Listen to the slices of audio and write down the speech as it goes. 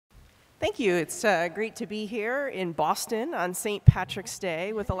Thank you. It's great to be here in Boston on St. Patrick's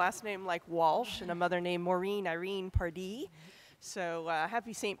Day with a last name like Walsh and a mother named Maureen Irene Pardee. So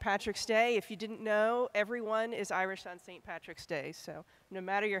happy St. Patrick's Day. If you didn't know, everyone is Irish on St. Patrick's Day. So no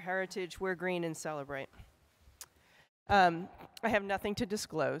matter your heritage, wear green and celebrate. I have nothing to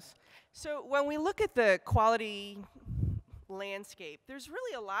disclose. So when we look at the quality landscape, there's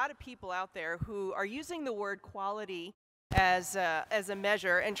really a lot of people out there who are using the word quality as a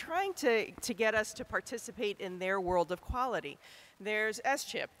measure and trying to get us to participate in their world of quality. There's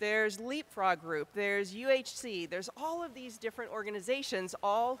SCHIP, there's Leapfrog Group, there's UHC, there's all of these different organizations,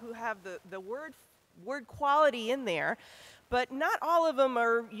 all who have the word quality in there, but not all of them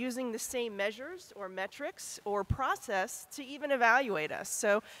are using the same measures or metrics or process to even evaluate us.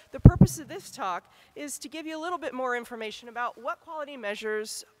 So the purpose of this talk is to give you a little bit more information about what quality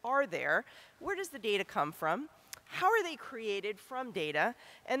measures are there, where does the data come from, how are they created from data,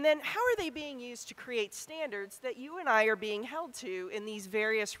 and then how are they being used to create standards that you and I are being held to in these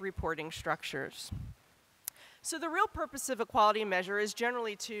various reporting structures. So the real purpose of a quality measure is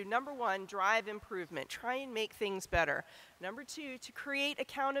generally to, number one, drive improvement, try and make things better. Number two, to create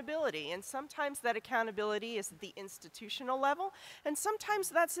accountability, and sometimes that accountability is at the institutional level, and sometimes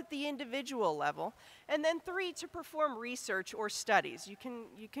that's at the individual level. And then three, to perform research or studies. You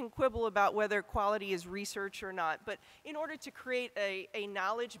can quibble about whether quality is research or not, but in order to create a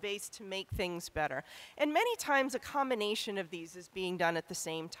knowledge base to make things better. And many times a combination of these is being done at the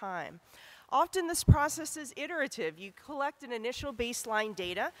same time. Often this process is iterative. You collect an initial baseline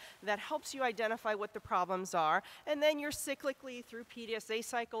data that helps you identify what the problems are, and then you're cyclically through PDSA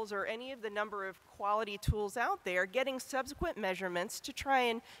cycles or any of the number of quality tools out there getting subsequent measurements to try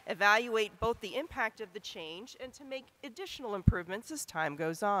and evaluate both the impact of the change and to make additional improvements as time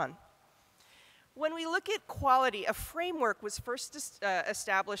goes on. When we look at quality, a framework was first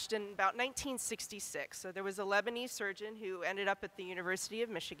established in about 1966. So there was a Lebanese surgeon who ended up at the University of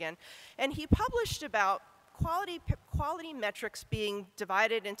Michigan, and he published about quality metrics being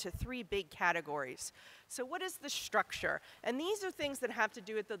divided into three big categories. So what is the structure? And these are things that have to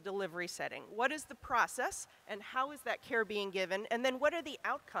do with the delivery setting. What is the process, and how is that care being given? And then what are the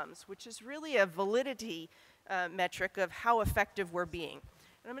outcomes, which is really a validity metric of how effective we're being.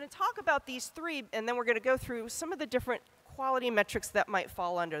 And I'm going to talk about these three, and then we're going to go through some of the different quality metrics that might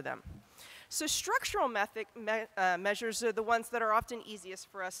fall under them. So structural measures are the ones that are often easiest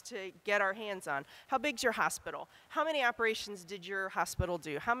for us to get our hands on. How big's your hospital? How many operations did your hospital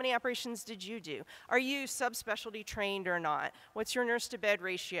do? How many operations did you do? Are you subspecialty trained or not? What's your nurse to bed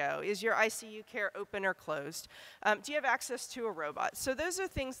ratio? Is your ICU care open or closed? Do you have access to a robot? So those are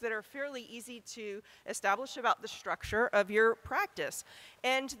things that are fairly easy to establish about the structure of your practice.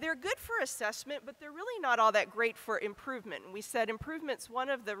 And they're good for assessment, but they're really not all that great for improvement. And we said improvement's one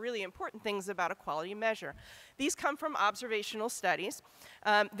of the really important things about a quality measure. These come from observational studies.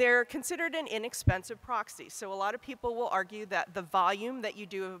 They're considered an inexpensive proxy. So a lot of people will argue that the volume that you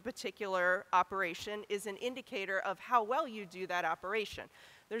do of a particular operation is an indicator of how well you do that operation.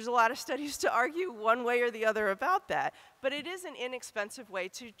 There's a lot of studies to argue one way or the other about that, but it is an inexpensive way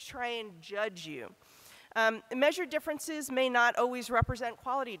to try and judge you. Measured differences may not always represent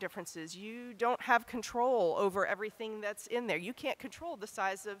quality differences. You don't have control over everything that's in there. You can't control the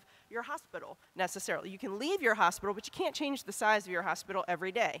size of your hospital necessarily. You can leave your hospital, but you can't change the size of your hospital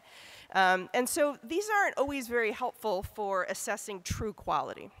every day. And so these aren't always very helpful for assessing true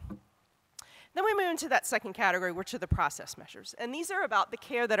quality. Then we move into that second category, which are the process measures. And these are about the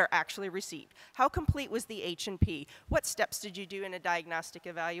care that are actually received. How complete was the H&P? What steps did you do in a diagnostic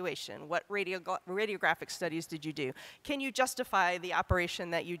evaluation? What radiographic studies did you do? Can you justify the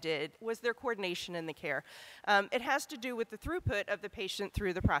operation that you did? Was there coordination in the care? It has to do with the throughput of the patient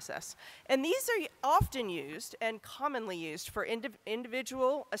through the process. And these are often used and commonly used for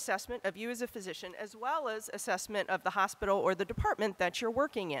individual assessment of you as a physician, as well as assessment of the hospital or the department that you're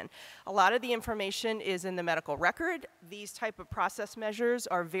working in. A lot of the information is in the medical record. These type of process measures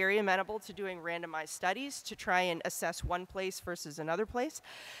are very amenable to doing randomized studies to try and assess one place versus another place.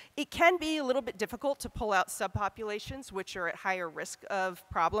 It can be a little bit difficult to pull out subpopulations which are at higher risk of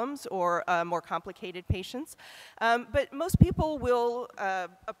problems or more complicated patients. But most people will,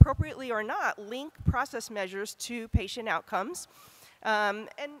 appropriately or not, link process measures to patient outcomes. And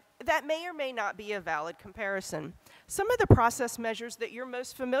that may or may not be a valid comparison. Some of the process measures that you're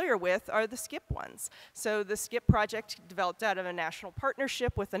most familiar with are the SCIP ones. So the SCIP project developed out of a national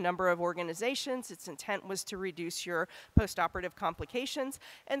partnership with a number of organizations. Its intent was to reduce your postoperative complications.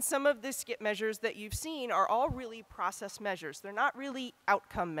 And some of the SCIP measures that you've seen are all really process measures. They're not really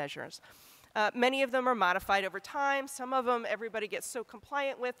outcome measures. Many of them are modified over time. Some of them everybody gets so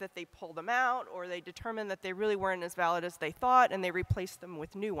compliant with that they pull them out, or they determine that they really weren't as valid as they thought, and they replace them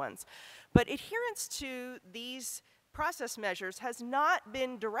with new ones. But adherence to these process measures has not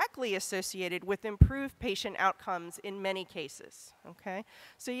been directly associated with improved patient outcomes in many cases, okay?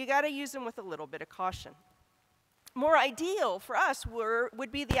 So you gotta use them with a little bit of caution. More ideal for us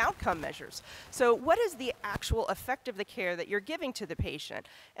would be the outcome measures. So what is the actual effect of the care that you're giving to the patient?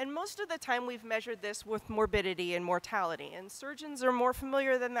 And most of the time we've measured this with morbidity and mortality, and surgeons are more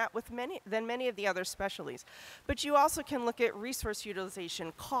familiar than that with many of the other specialties. But you also can look at resource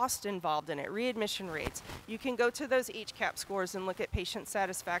utilization, cost involved in it, readmission rates. You can go to those HCAHPS scores and look at patient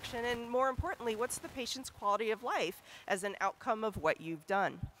satisfaction, and more importantly, what's the patient's quality of life as an outcome of what you've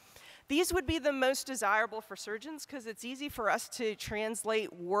done. These would be the most desirable for surgeons because it's easy for us to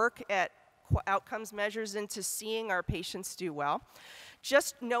translate work at outcomes measures into seeing our patients do well.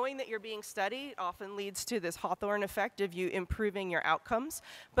 Just knowing that you're being studied often leads to this Hawthorne effect of you improving your outcomes,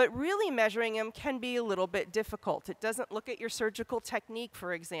 but really measuring them can be a little bit difficult. It doesn't look at your surgical technique,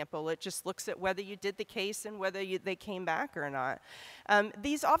 for example. It just looks at whether you did the case and whether they came back or not.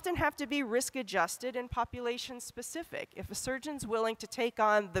 These often have to be risk adjusted and population specific. If a surgeon's willing to take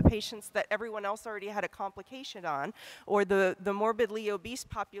on the patients that everyone else already had a complication on, or the morbidly obese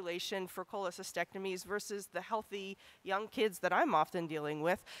population for cholecystectomies versus the healthy young kids that I'm often dealing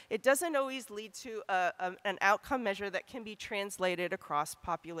with, it doesn't always lead to an outcome measure that can be translated across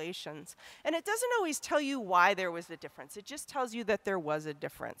populations. And it doesn't always tell you why there was a difference. It just tells you that there was a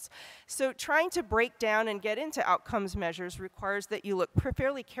difference. So trying to break down and get into outcomes measures requires that you look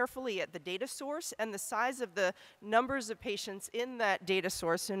fairly carefully at the data source and the size of the numbers of patients in that data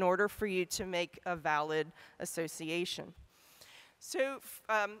source in order for you to make a valid association. So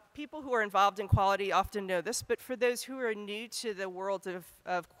people who are involved in quality often know this, but for those who are new to the world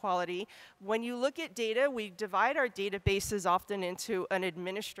of quality, when you look at data, we divide our databases often into an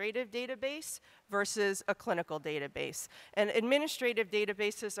administrative database versus a clinical database. And administrative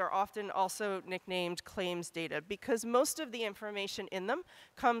databases are often also nicknamed claims data because most of the information in them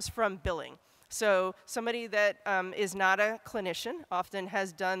comes from billing. So somebody that is not a clinician often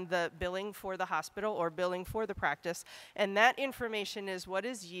has done the billing for the hospital or billing for the practice, and that information is what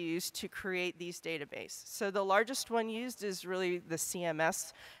is used to create these databases. So the largest one used is really the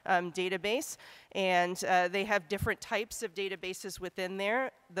CMS database, and they have different types of databases within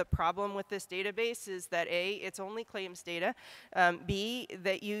there. The problem with this database is that A, it's only claims data, B,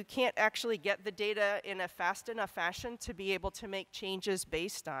 that you can't actually get the data in a fast enough fashion to be able to make changes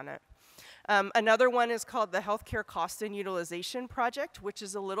based on it. Another one is called the Healthcare Cost and Utilization Project, which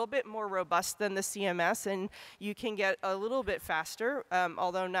is a little bit more robust than the CMS, and you can get a little bit faster,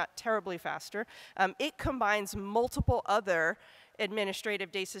 although not terribly faster. It combines multiple other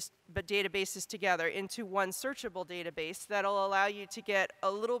administrative databases together into one searchable database that'll allow you to get a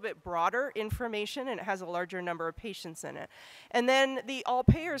little bit broader information, and it has a larger number of patients in it. And then the All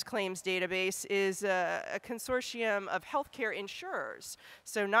Payers Claims database is a consortium of healthcare insurers,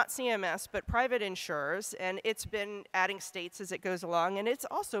 so not CMS, but private insurers, and it's been adding states as it goes along, and it's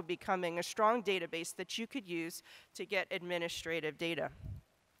also becoming a strong database that you could use to get administrative data.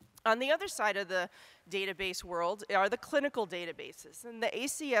 On the other side of the database world are the clinical databases, and the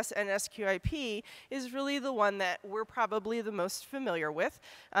ACS NSQIP is really the one that we're probably the most familiar with.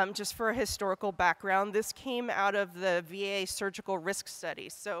 Just for a historical background, this came out of the VA surgical risk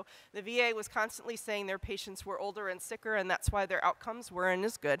studies. So the VA was constantly saying their patients were older and sicker, and that's why their outcomes weren't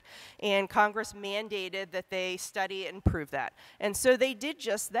as good. And Congress mandated that they study and prove that. And so they did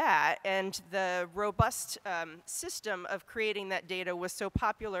just that, and the robust system of creating that data was so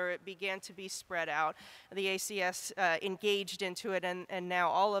popular, it began to be spread out. The ACS engaged into it, and now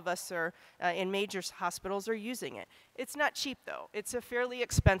all of us are in major hospitals are using it. It's not cheap, though. It's a fairly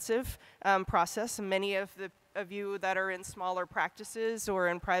expensive process. Many of you that are in smaller practices or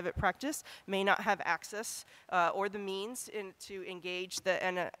in private practice may not have access or the means to engage the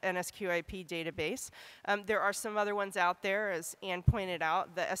NSQIP database. There are some other ones out there, as Ann pointed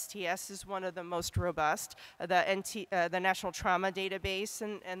out. The STS is one of the most robust, the National Trauma Database,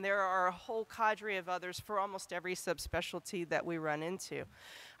 and there are a whole cadre of others for almost every subspecialty that we run into.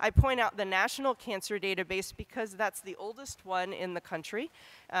 I point out the National Cancer Database because that's the oldest one in the country,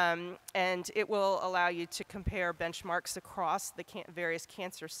 and it will allow you to compare benchmarks across the various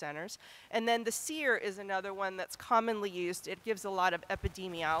cancer centers. And then the SEER is another one that's commonly used. It gives a lot of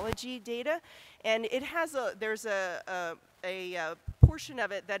epidemiology data, and it has there's a portion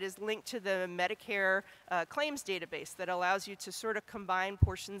of it that is linked to the Medicare claims database that allows you to sort of combine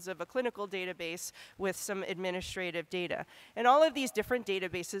portions of a clinical database with some administrative data. And all of these different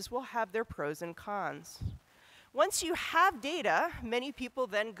databases will have their pros and cons. Once you have data, many people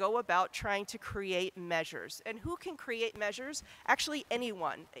then go about trying to create measures. And who can create measures? Actually,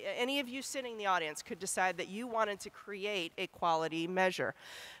 anyone. Any of you sitting in the audience could decide that you wanted to create a quality measure.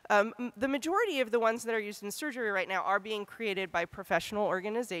 The majority of the ones that are used in surgery right now are being created by professional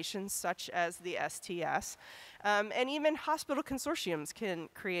organizations such as the STS. And even hospital consortiums can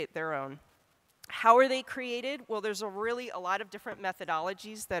create their own. How are they created? Well, there's a lot of different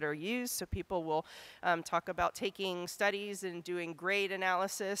methodologies that are used. So people will talk about taking studies and doing grade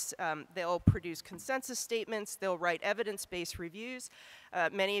analysis. They'll produce consensus statements. They'll write evidence-based reviews.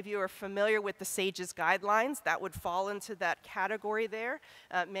 Many of you are familiar with the SAGES guidelines. That would fall into that category there.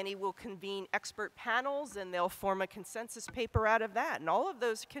 Many will convene expert panels, and they'll form a consensus paper out of that. And all of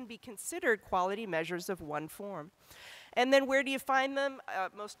those can be considered quality measures of one form. And then where do you find them?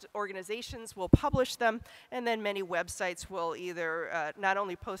 Most organizations will publish them, and then many websites will either not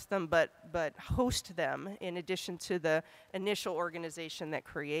only post them, but host them in addition to the initial organization that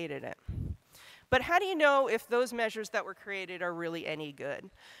created it. But how do you know if those measures that were created are really any good?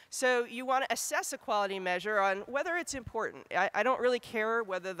 So you want to assess a quality measure on whether it's important. I don't really care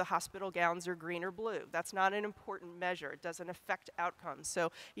whether the hospital gowns are green or blue. That's not an important measure. It doesn't affect outcomes.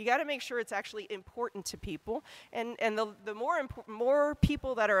 So you got to make sure it's actually important to people. And the more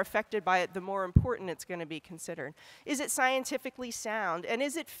people that are affected by it, the more important it's going to be considered. Is it scientifically sound? And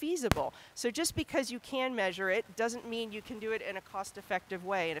is it feasible? So just because you can measure it doesn't mean you can do it in a cost-effective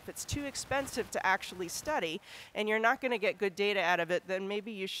way. And if it's too expensive to actually study, and you're not going to get good data out of it, then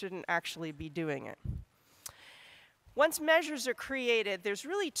maybe you shouldn't actually be doing it. Once measures are created, there's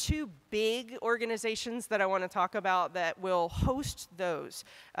really two big organizations that I want to talk about that will host those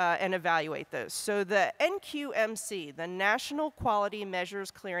and evaluate those. So the NQMC, the National Quality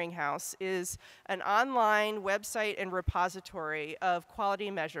Measures Clearinghouse, is an online website and repository of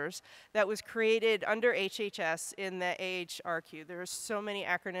quality measures that was created under HHS in the AHRQ. There are so many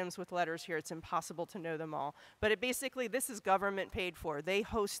acronyms with letters here, it's impossible to know them all. But basically, this is government paid for. They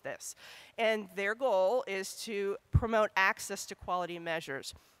host this. And their goal is to promote access to quality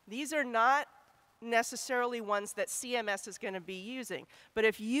measures. These are not necessarily ones that CMS is going to be using. But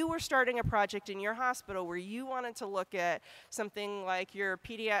if you were starting a project in your hospital where you wanted to look at something like your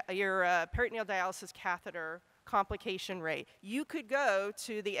peritoneal dialysis catheter complication rate, you could go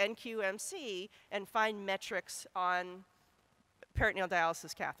to the NQMC and find metrics on peritoneal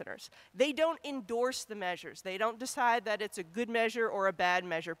dialysis catheters. They don't endorse the measures. They don't decide that it's a good measure or a bad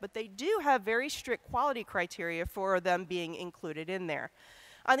measure, but they do have very strict quality criteria for them being included in there.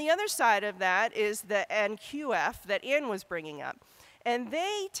 On the other side of that is the NQF that Ann was bringing up. And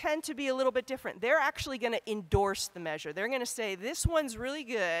they tend to be a little bit different. They're actually going to endorse the measure. They're going to say, this one's really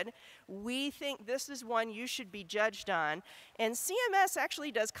good. We think this is one you should be judged on. And CMS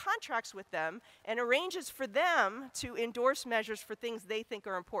actually does contracts with them and arranges for them to endorse measures for things they think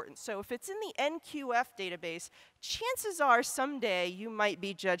are important. So if it's in the NQF database, chances are someday you might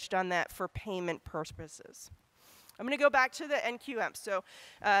be judged on that for payment purposes. I'm going to go back to the NQM. So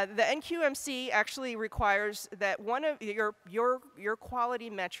the NQMC actually requires that one of your quality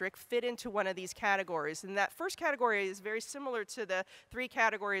metric fit into one of these categories. And that first category is very similar to the three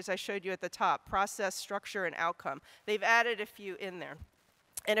categories I showed you at the top: process, structure, and outcome. They've added a few in there.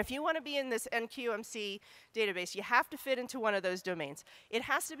 And if you want to be in this NQMC database, you have to fit into one of those domains. It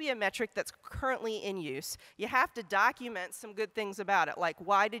has to be a metric that's currently in use. You have to document some good things about it, like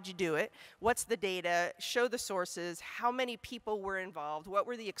why did you do it, what's the data, show the sources, how many people were involved, what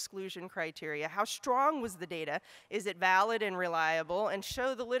were the exclusion criteria, how strong was the data, is it valid and reliable, and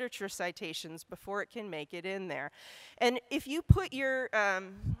show the literature citations before it can make it in there. And if you put your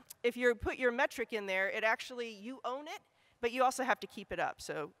metric in there, it actually, you own it, but you also have to keep it up.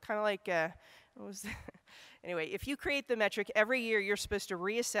 So kind of like, anyway, if you create the metric, every year you're supposed to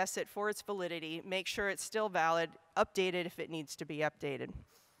reassess it for its validity, make sure it's still valid, update it if it needs to be updated.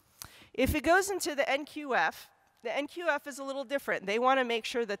 If it goes into the NQF is a little different. They want to make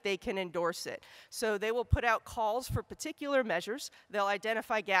sure that they can endorse it. So they will put out calls for particular measures. They'll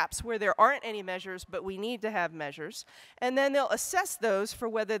identify gaps where there aren't any measures, but we need to have measures. And then they'll assess those for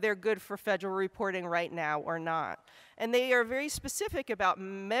whether they're good for federal reporting right now or not. And they are very specific about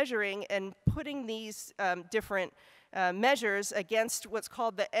measuring and putting these different measures against what's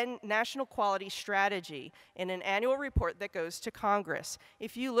called the National Quality Strategy in an annual report that goes to Congress.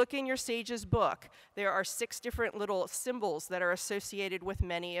 If you look in your SAGE's book, there are 6 different little symbols that are associated with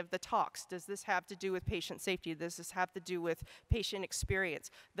many of the talks. Does this have to do with patient safety? Does this have to do with patient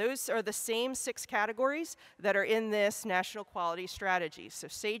experience? Those are the same 6 categories that are in this National Quality Strategy. So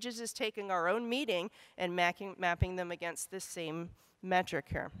SAGE's is taking our own meeting and mapping them against this same metric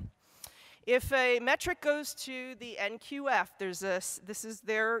here. If a metric goes to the NQF, this is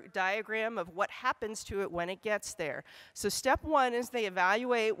their diagram of what happens to it when it gets there. So step 1 is they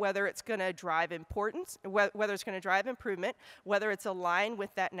evaluate whether it's going to drive importance, whether it's going to drive improvement, whether it's aligned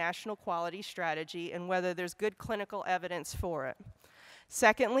with that national quality strategy, and whether there's good clinical evidence for it.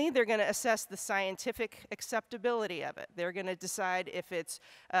 Secondly, they're going to assess the scientific acceptability of it. They're going to decide if it's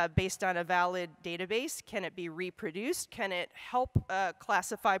based on a valid database. Can it be reproduced? Can it help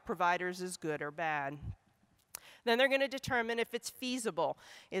classify providers as good or bad? Then they're going to determine if it's feasible.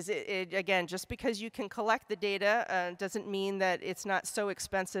 Is it, again, just because you can collect the data doesn't mean that it's not so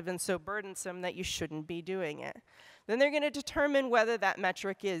expensive and so burdensome that you shouldn't be doing it. Then they're going to determine whether that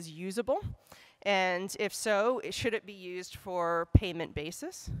metric is usable. And if so, should it be used for payment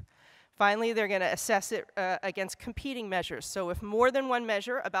basis? Finally, they're going to assess it against competing measures. So if more than one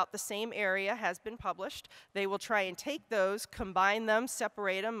measure about the same area has been published, they will try and take those, combine them,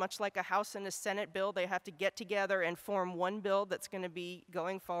 separate them, much like a House and a Senate bill. They have to get together and form one bill that's going to be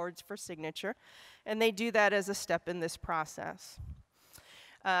going forwards for signature. And they do that as a step in this process.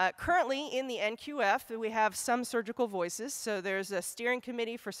 Currently, in the NQF, we have some surgical voices. So there's a steering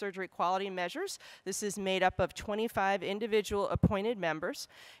committee for surgery quality measures. This is made up of 25 individual appointed members.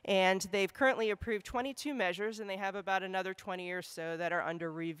 And they've currently approved 22 measures, and they have about another 20 or so that are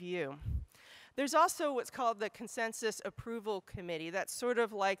under review. There's also what's called the Consensus Approval Committee. That's sort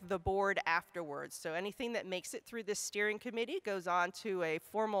of like the board afterwards. So anything that makes it through this steering committee goes on to a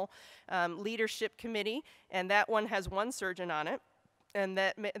formal leadership committee, and that one has one surgeon on it. And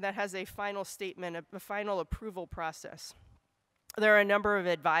that has a final statement, a final approval process. There are a number of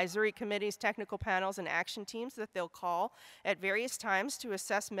advisory committees, technical panels, and action teams that they'll call at various times to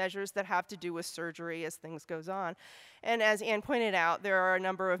assess measures that have to do with surgery as things goes on. And as Ann pointed out, there are a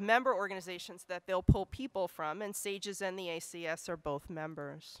number of member organizations that they'll pull people from, and SAGES and the ACS are both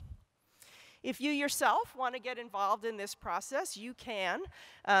members. If you yourself want to get involved in this process, you can.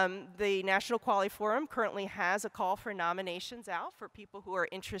 The National Quality Forum currently has a call for nominations out for people who are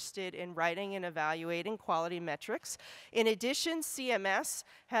interested in writing and evaluating quality metrics. In addition, CMS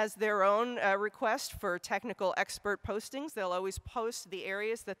has their own request for technical expert postings. They'll always post the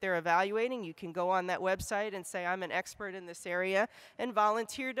areas that they're evaluating. You can go on that website and say, I'm an expert in this area, and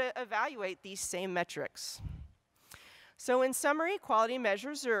volunteer to evaluate these same metrics. So in summary, quality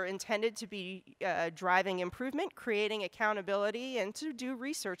measures are intended to be driving improvement, creating accountability, and to do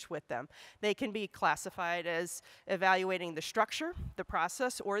research with them. They can be classified as evaluating the structure, the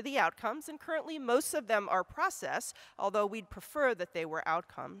process, or the outcomes, and currently most of them are process, although we'd prefer that they were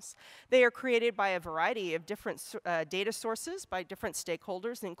outcomes. They are created by a variety of different data sources by different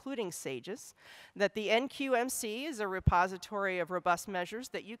stakeholders, including SAGES, that the NQMC is a repository of robust measures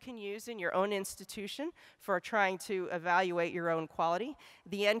that you can use in your own institution for trying to evaluate your own quality.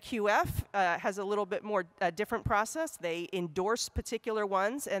 The NQF has a little bit more different process. They endorse particular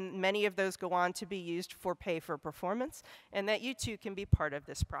ones, and many of those go on to be used for pay for performance, and that you too can be part of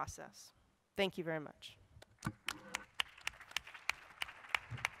this process. Thank you very much.